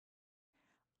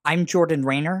I'm Jordan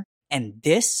Rayner, and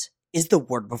this is the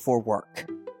Word Before Work.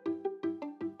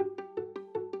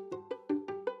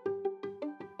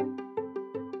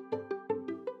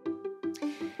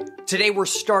 Today we're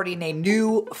starting a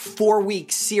new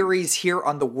 4-week series here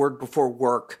on the Word Before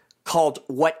Work called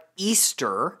What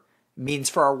Easter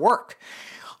Means for Our Work.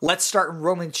 Let's start in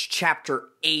Romans chapter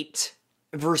 8,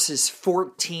 verses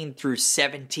 14 through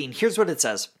 17. Here's what it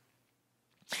says.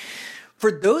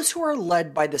 For those who are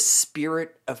led by the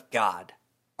Spirit of God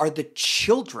are the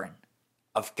children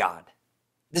of God.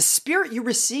 The Spirit you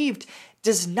received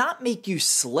does not make you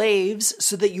slaves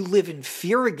so that you live in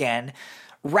fear again.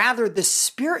 Rather, the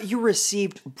Spirit you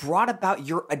received brought about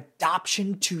your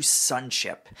adoption to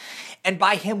sonship. And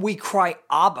by him we cry,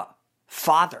 Abba,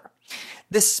 Father.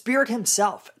 The Spirit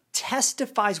himself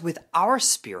testifies with our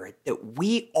spirit that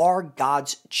we are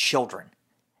God's children.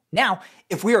 Now,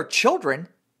 if we are children,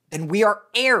 then we are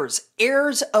heirs,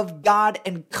 heirs of God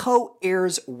and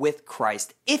co-heirs with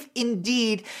Christ, if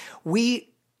indeed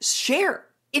we share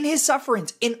in his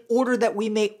sufferings, in order that we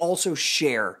may also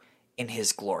share in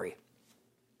his glory.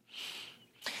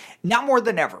 Now more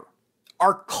than ever,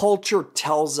 our culture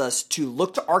tells us to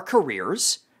look to our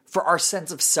careers for our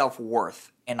sense of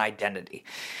self-worth and identity.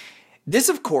 This,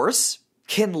 of course,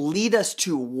 can lead us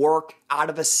to work out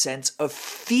of a sense of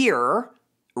fear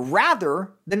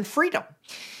rather than freedom.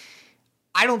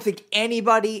 I don't think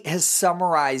anybody has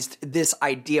summarized this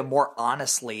idea more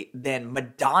honestly than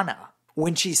Madonna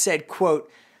when she said, quote,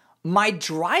 "My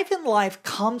drive in life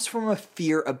comes from a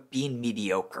fear of being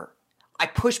mediocre. I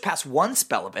push past one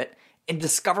spell of it and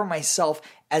discover myself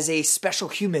as a special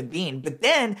human being, but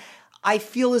then I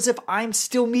feel as if I'm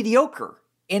still mediocre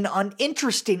and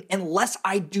uninteresting unless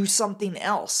I do something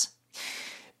else.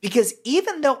 Because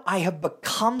even though I have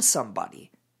become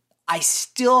somebody, I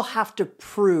still have to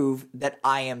prove that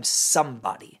I am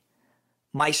somebody.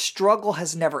 My struggle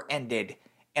has never ended,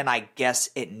 and I guess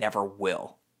it never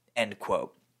will." End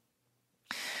quote.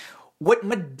 What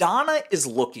Madonna is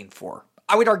looking for,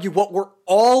 I would argue what we're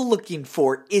all looking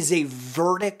for, is a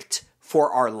verdict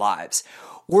for our lives.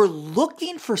 We're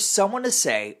looking for someone to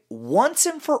say once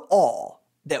and for all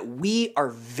that we are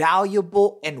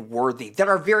valuable and worthy, that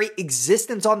our very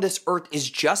existence on this earth is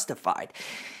justified.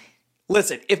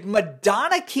 Listen, if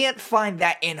Madonna can't find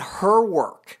that in her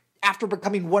work after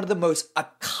becoming one of the most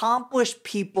accomplished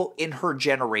people in her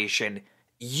generation,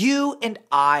 you and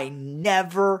I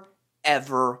never,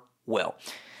 ever will.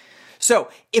 So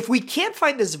if we can't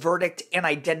find this verdict and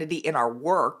identity in our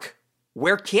work,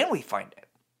 where can we find it?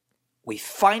 We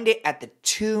find it at the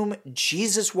tomb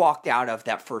Jesus walked out of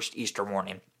that first Easter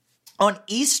morning. On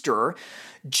Easter,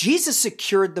 Jesus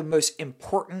secured the most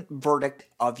important verdict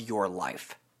of your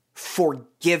life.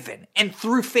 Forgiven, and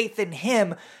through faith in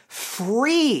him,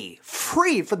 free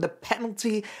from the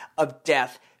penalty of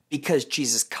death because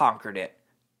Jesus conquered it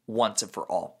once and for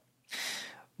all.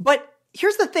 But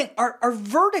here's the thing, our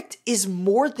verdict is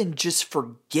more than just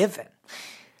forgiven.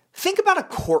 Think about a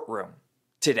courtroom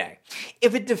today.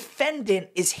 If a defendant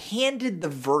is handed the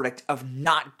verdict of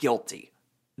not guilty,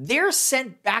 they're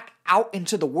sent back out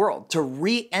into the world to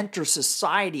re-enter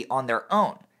society on their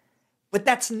own. But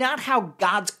that's not how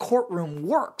God's courtroom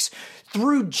works.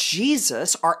 Through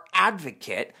Jesus, our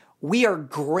advocate, we are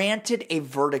granted a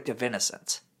verdict of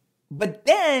innocence. But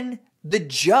then the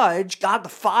judge, God the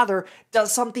Father,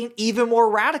 does something even more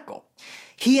radical.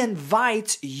 He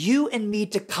invites you and me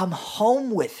to come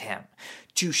home with him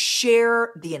to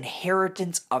share the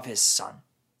inheritance of his son.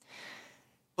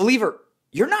 Believer,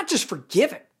 you're not just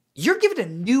forgiven. You're given a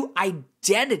new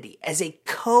identity as a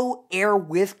co-heir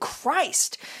with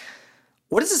Christ.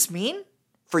 What does this mean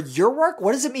for your work?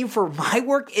 What does it mean for my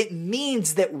work? It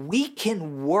means that we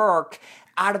can work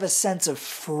out of a sense of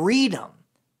freedom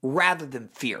rather than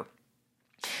fear.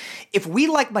 If we,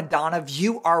 like Madonna,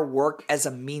 view our work as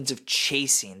a means of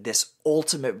chasing this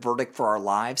ultimate verdict for our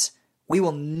lives, we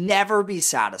will never be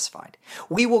satisfied.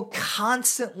 We will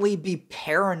constantly be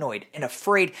paranoid and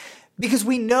afraid because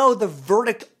we know the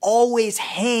verdict always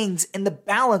hangs in the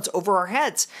balance over our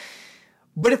heads.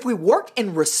 But if we work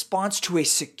in response to a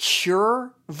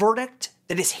secure verdict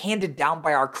that is handed down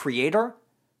by our Creator,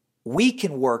 we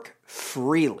can work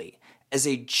freely as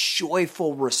a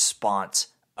joyful response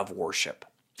of worship.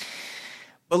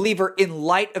 Believer, in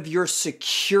light of your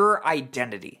secure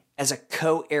identity as a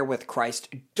co-heir with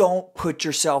Christ, don't put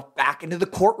yourself back into the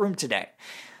courtroom today.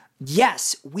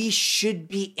 Yes, we should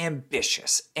be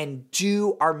ambitious and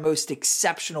do our most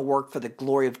exceptional work for the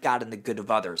glory of God and the good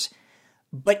of others.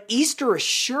 But Easter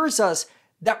assures us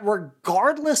that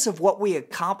regardless of what we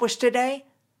accomplish today,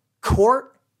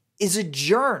 court is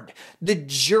adjourned. The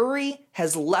jury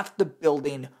has left the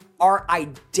building. Our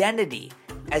identity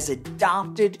as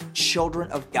adopted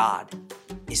children of God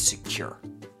is secure.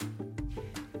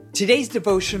 Today's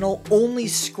devotional only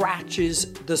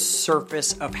scratches the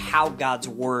surface of how God's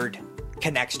Word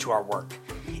connects to our work.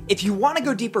 If you want to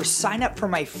go deeper, sign up for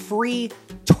my free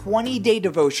 20-day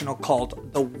devotional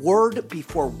called The Word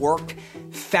Before Work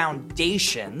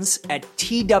Foundations at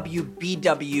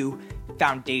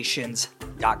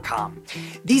twbwfoundations.com.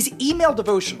 These email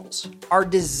devotionals are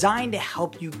designed to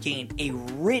help you gain a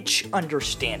rich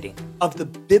understanding of the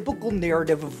biblical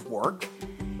narrative of work,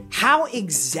 how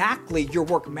exactly your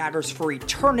work matters for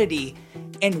eternity,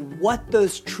 and what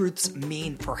those truths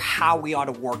mean for how we ought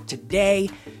to work today.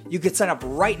 You can sign up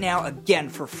right now, again,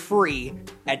 for free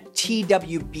at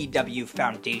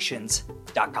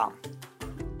twbwfoundations.com.